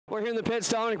We're here in the pits.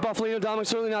 Dominic Buffalino. Dominic,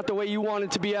 certainly not the way you wanted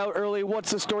to be out early.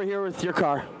 What's the story here with your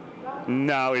car?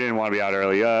 No, we didn't want to be out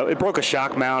early. It broke a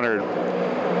shock mount or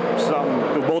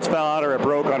something. The bolts fell out or it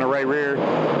broke on the right rear.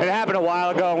 It happened a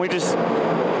while ago, and we just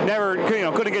never,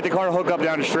 couldn't get the car to hook up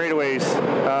down the straightaways.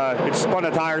 It spun the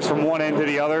tires from one end to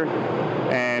the other,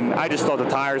 and I just thought the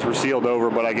tires were sealed over,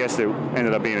 but I guess it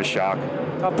ended up being a shock.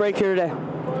 Tough break here today.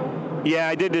 Yeah,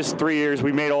 I did this 3 years.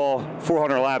 We made all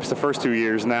 400 laps the first 2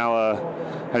 years. Now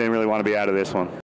I didn't really want to be out of this one.